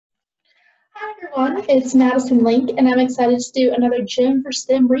Hi everyone, it's Madison Link, and I'm excited to do another G.E.M for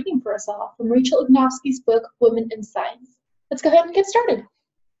STEM reading for us all from Rachel Ignotofsky's book, Women in Science. Let's go ahead and get started.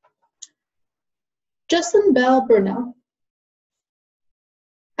 Jocelyn Bell Burnell,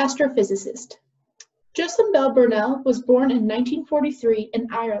 astrophysicist. Jocelyn Bell Burnell was born in 1943 in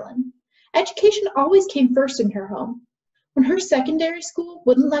Ireland. Education always came first in her home. When her secondary school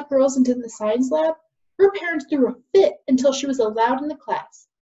wouldn't let girls into the science lab, her parents threw a fit until she was allowed in the class.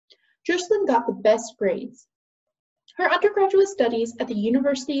 Jocelyn got the best grades. Her undergraduate studies at the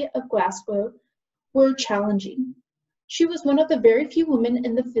University of Glasgow were challenging. She was one of the very few women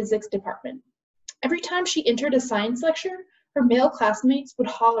in the physics department. Every time she entered a science lecture, her male classmates would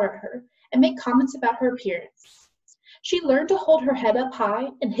holler at her and make comments about her appearance. She learned to hold her head up high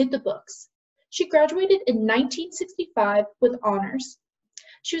and hid the books. She graduated in 1965 with honors.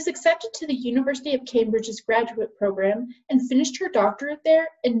 She was accepted to the University of Cambridge's graduate program and finished her doctorate there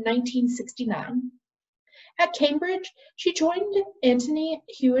in 1969. At Cambridge, she joined Anthony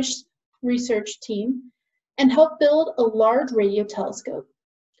Hewish's research team and helped build a large radio telescope.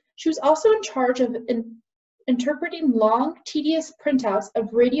 She was also in charge of interpreting long, tedious printouts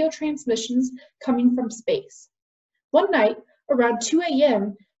of radio transmissions coming from space. One night, around 2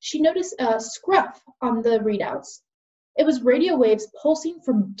 a.m., she noticed a scruff on the readouts. It was radio waves pulsing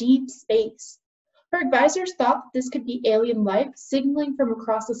from deep space. Her advisors thought this could be alien life signaling from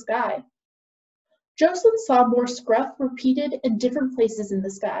across the sky. Jocelyn saw more scruff repeated in different places in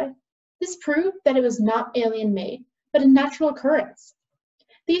the sky. This proved that it was not alien-made, but a natural occurrence.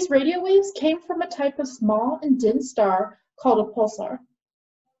 These radio waves came from a type of small and dense star called a pulsar.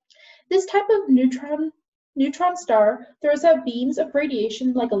 This type of neutron star throws out beams of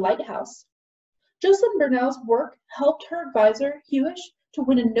radiation like a lighthouse. Jocelyn Burnell's work helped her advisor, Hewish, to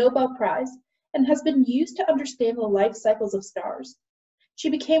win a Nobel Prize and has been used to understand the life cycles of stars.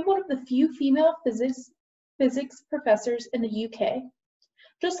 She became one of the few female physics professors in the UK.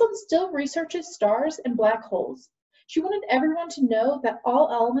 Jocelyn still researches stars and black holes. She wanted everyone to know that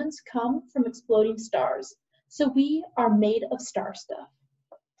all elements come from exploding stars, so we are made of star stuff.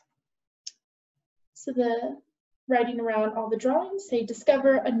 So the writing around all the drawings say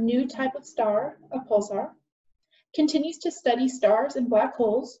discover a new type of star, a pulsar, continues to study stars and black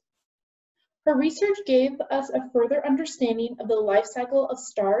holes. Her research gave us a further understanding of the life cycle of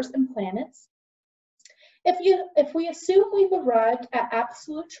stars and planets. If we assume we've arrived at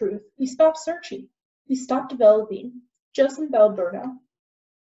absolute truth, we stop searching, we stop developing. Jocelyn Bell Burnell.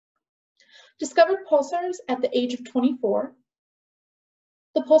 Discovered pulsars at the age of 24.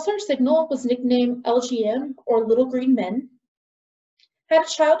 The pulsar signal was nicknamed LGM, or Little Green Men. Had a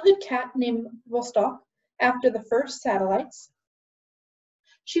childhood cat named Vostok after the first satellites.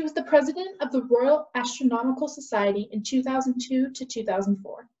 She was the president of the Royal Astronomical Society in 2002 to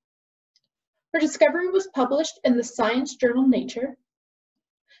 2004. Her discovery was published in the science journal Nature.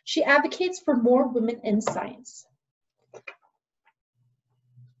 She advocates for more women in science.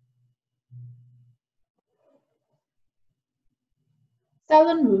 Sau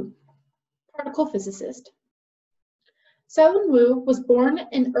Lan Wu, particle physicist. Sau Lan Wu was born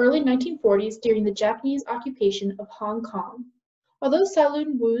in early 1940s during the Japanese occupation of Hong Kong. Although Sau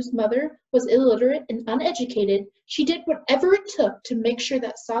Lan Wu's mother was illiterate and uneducated, she did whatever it took to make sure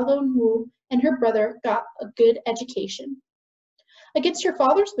that Sau Lan Wu and her brother got a good education. Against her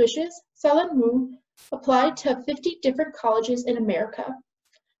father's wishes, Sau Lan Wu applied to 50 different colleges in America.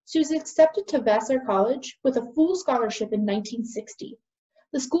 She was accepted to Vassar College with a full scholarship in 1960.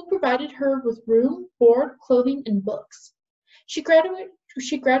 The school provided her with room, board, clothing, and books. She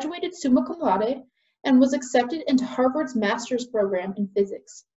graduated summa cum laude and was accepted into Harvard's master's program in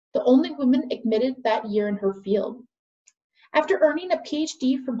physics, the only woman admitted that year in her field. After earning a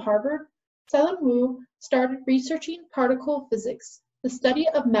PhD from Harvard, Sau Lan Wu started researching particle physics, the study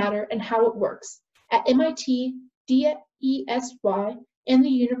of matter and how it works, at MIT, DESY, and the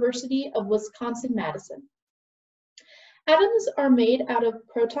University of Wisconsin-Madison. Atoms are made out of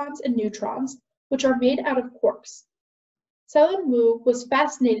protons and neutrons, which are made out of quarks. Sau Lan Wu was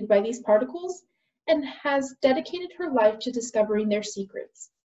fascinated by these particles and has dedicated her life to discovering their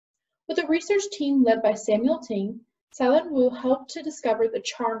secrets. With a research team led by Samuel Ting, Sau Lan Wu helped to discover the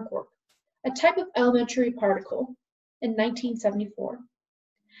charm quark, a type of elementary particle, in 1974.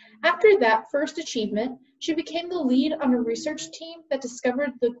 After that first achievement, she became the lead on a research team that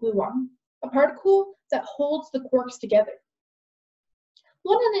discovered the gluon, a particle that holds the quarks together.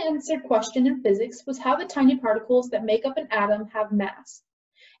 One unanswered question in physics was how the tiny particles that make up an atom have mass.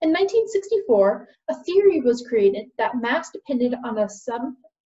 In 1964, a theory was created that mass depended on a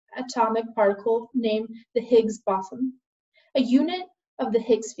subatomic particle named the Higgs boson, a unit of the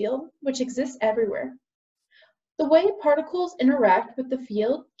Higgs field, which exists everywhere. The way particles interact with the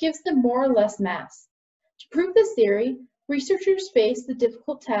field gives them more or less mass. To prove this theory, researchers faced the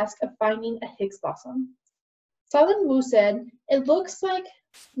difficult task of finding a Higgs boson. Sau Lan Wu said, "It looks like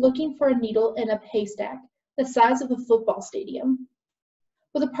looking for a needle in a haystack, the size of a football stadium."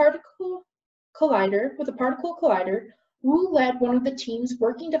 With a particle collider, Wu led one of the teams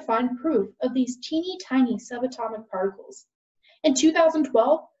working to find proof of these teeny tiny subatomic particles. In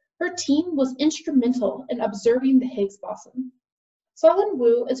 2012, her team was instrumental in observing the Higgs boson. Sau Lan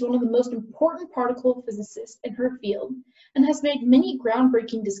Wu is one of the most important particle physicists in her field and has made many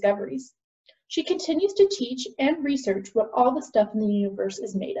groundbreaking discoveries. She continues to teach and research what all the stuff in the universe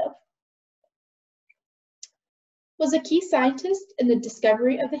is made of. Was a key scientist in the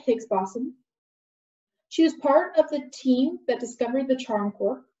discovery of the Higgs boson. She was part of the team that discovered the charm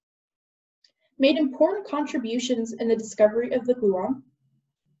quark, made important contributions in the discovery of the gluon.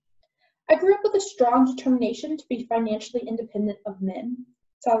 I grew up with a strong determination to be financially independent of men.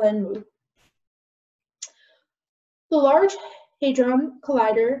 Sau Lan Wu. The Large Hadron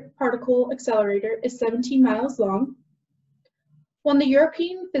Collider Particle Accelerator is 17 miles long. Won the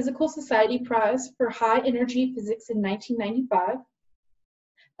European Physical Society Prize for High Energy Physics in 1995.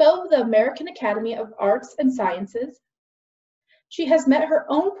 Fellow of the American Academy of Arts and Sciences. She has met her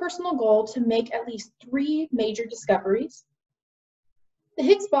own personal goal to make at least 3 major discoveries. The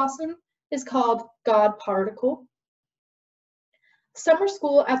Higgs boson is called God particle. Summer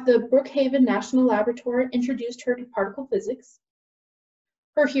school at the Brookhaven National Laboratory introduced her to particle physics.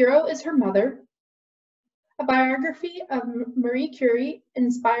 Her hero is her mother. A biography of Marie Curie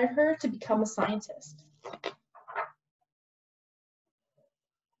inspired her to become a scientist.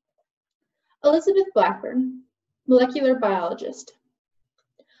 Elizabeth Blackburn, molecular biologist.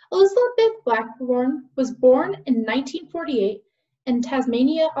 Elizabeth Blackburn was born in 1948 in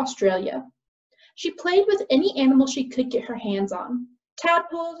Tasmania, Australia. She played with any animal she could get her hands on.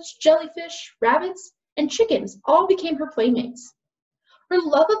 Tadpoles, jellyfish, rabbits, and chickens all became her playmates. Her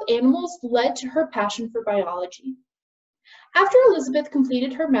love of animals led to her passion for biology. After Elizabeth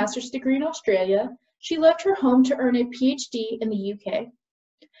completed her master's degree in Australia, she left her home to earn a PhD in the UK.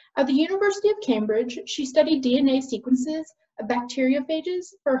 At the University of Cambridge, she studied DNA sequences of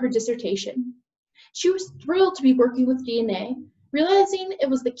bacteriophages for her dissertation. She was thrilled to be working with DNA, realizing it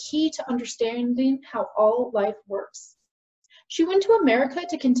was the key to understanding how all life works. She went to America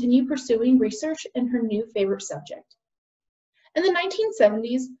to continue pursuing research in her new favorite subject. In the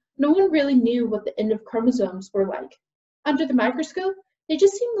 1970s, no one really knew what the end of chromosomes were like. Under the microscope, they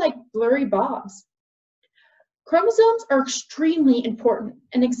just seemed like blurry bobs. Chromosomes are extremely important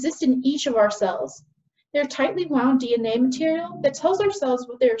and exist in each of our cells. They're tightly wound DNA material that tells our cells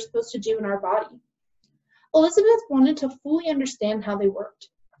what they are supposed to do in our body. Elizabeth wanted to fully understand how they worked.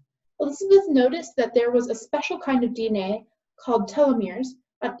 Elizabeth noticed that there was a special kind of DNA called telomeres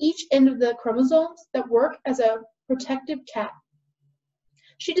on each end of the chromosomes that work as a protective cap.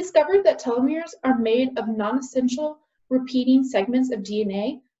 She discovered that telomeres are made of non-essential repeating segments of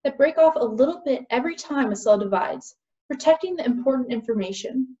DNA that break off a little bit every time a cell divides, protecting the important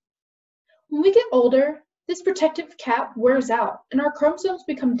information. When we get older, this protective cap wears out and our chromosomes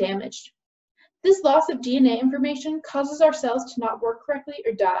become damaged. This loss of DNA information causes our cells to not work correctly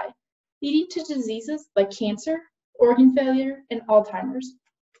or die, leading to diseases like cancer, organ failure, and Alzheimer's.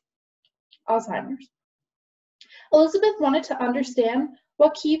 Elizabeth wanted to understand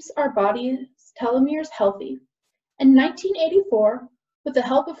what keeps our body's telomeres healthy. In 1984, with the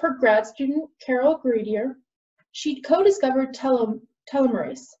help of her grad student, Carol Gredier, she co-discovered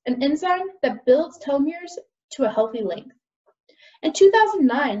telomerase, an enzyme that builds telomeres to a healthy length. In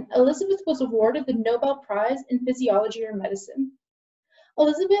 2009, Elizabeth was awarded the Nobel Prize in Physiology or Medicine.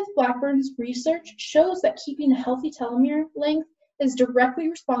 Elizabeth Blackburn's research shows that keeping a healthy telomere length is directly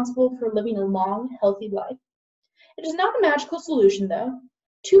responsible for living a long, healthy life. It is not a magical solution, though.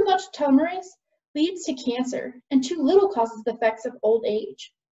 Too much telomerase leads to cancer, and too little causes the effects of old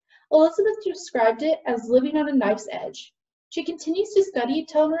age. Elizabeth described it as living on a knife's edge. She continues to study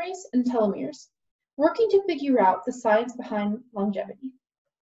telomerase and telomeres, working to figure out the science behind longevity.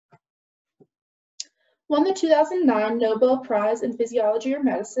 Won the 2009 Nobel Prize in Physiology or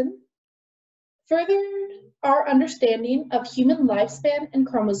Medicine. Furthered our understanding of human lifespan and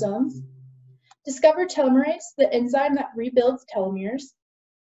chromosomes. Discovered telomerase, the enzyme that rebuilds telomeres.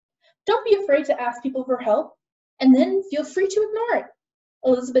 Don't be afraid to ask people for help, and then feel free to ignore it.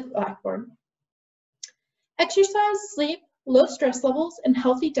 Elizabeth Blackburn. Exercise, sleep, low stress levels, and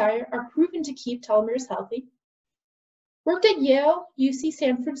healthy diet are proven to keep telomeres healthy. Worked at Yale, UC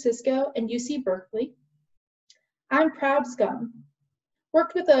San Francisco, and UC Berkeley. I'm proud scum.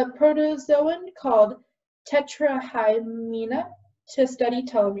 worked with a protozoan called Tetrahymena to study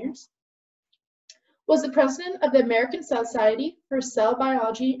telomeres, was the president of the American Society for Cell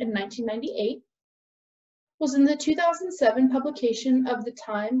Biology in 1998, was in the 2007 publication of the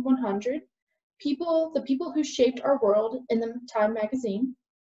Time 100, The People Who Shaped Our World in the Time magazine.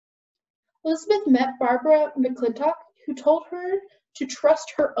 Elizabeth met Barbara McClintock, who told her to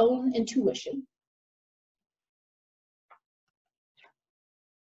trust her own intuition.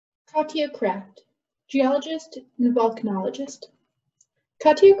 Katia Krafft, geologist and volcanologist.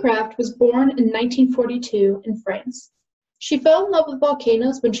 Katia Krafft was born in 1942 in France. She fell in love with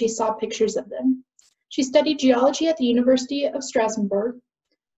volcanoes when she saw pictures of them. She studied geology at the University of Strasbourg,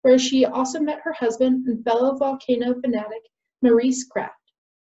 where she also met her husband and fellow volcano fanatic, Maurice Krafft.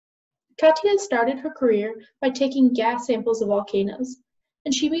 Katia started her career by taking gas samples of volcanoes,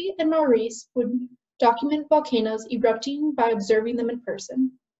 and she and Maurice would document volcanoes erupting by observing them in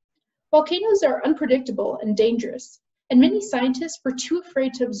person. Volcanoes are unpredictable and dangerous, and many scientists were too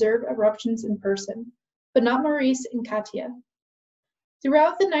afraid to observe eruptions in person, but not Maurice and Katia.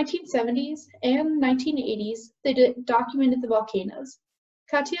 Throughout the 1970s and 1980s, they documented the volcanoes.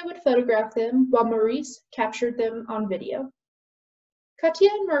 Katia would photograph them while Maurice captured them on video. Katia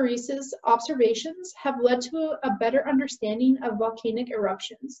and Maurice's observations have led to a better understanding of volcanic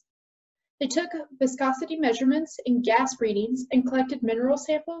eruptions. They took viscosity measurements and gas readings and collected mineral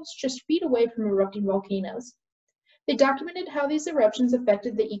samples just feet away from erupting volcanoes. They documented how these eruptions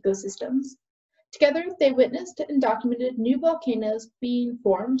affected the ecosystems. Together, they witnessed and documented new volcanoes being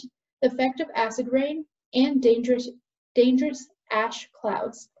formed, the effect of acid rain, and dangerous ash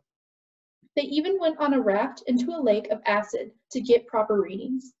clouds. They even went on a raft into a lake of acid to get proper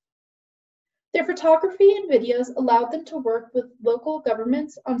readings. Their photography and videos allowed them to work with local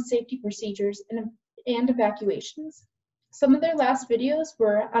governments on safety procedures and evacuations. Some of their last videos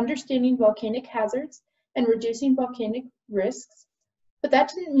were understanding volcanic hazards and reducing volcanic risks, but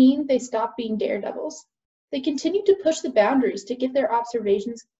that didn't mean they stopped being daredevils. They continued to push the boundaries to get their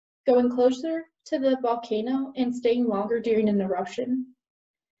observations going closer to the volcano and staying longer during an eruption.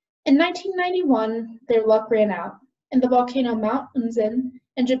 In 1991, their luck ran out, and the volcano Mount Unzen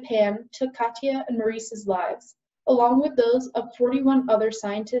in Japan took Katia and Maurice's lives, along with those of 41 other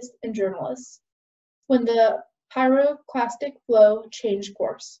scientists and journalists, when the pyroclastic flow changed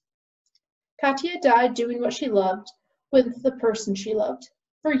course. Katia died doing what she loved with the person she loved.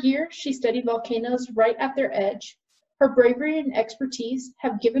 For years, she studied volcanoes right at their edge. Her bravery and expertise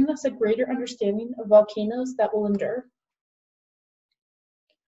have given us a greater understanding of volcanoes that will endure.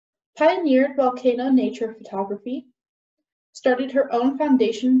 Pioneered volcano nature photography, started her own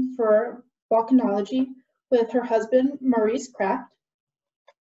foundation for volcanology with her husband, Maurice Krafft,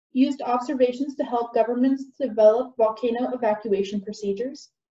 used observations to help governments develop volcano evacuation procedures.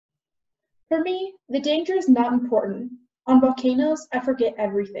 For me, the danger is not important. On volcanoes, I forget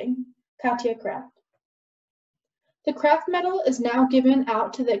everything. Katia Krafft. The Krafft Medal is now given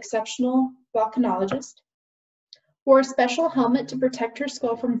out to the exceptional volcanologist, wore a special helmet to protect her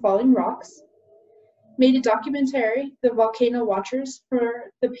skull from falling rocks, made a documentary, The Volcano Watchers,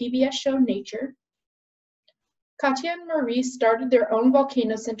 for the PBS show Nature. Katia and Maurice started their own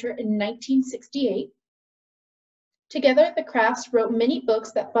volcano center in 1968. Together, the Kraffts wrote many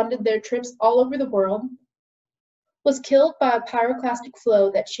books that funded their trips all over the world, was killed by a pyroclastic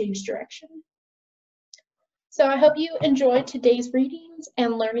flow that changed direction. So I hope you enjoyed today's readings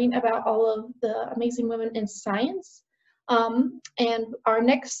and learning about all of the amazing women in science. And our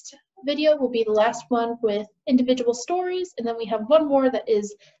next video will be the last one with individual stories, and then we have one more that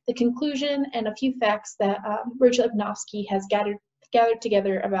is the conclusion and a few facts that Rachel Ignotofsky has gathered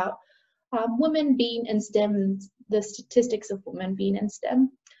together about women being in STEM and the statistics of women being in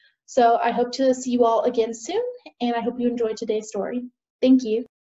STEM. So I hope to see you all again soon, and I hope you enjoyed today's story. Thank you.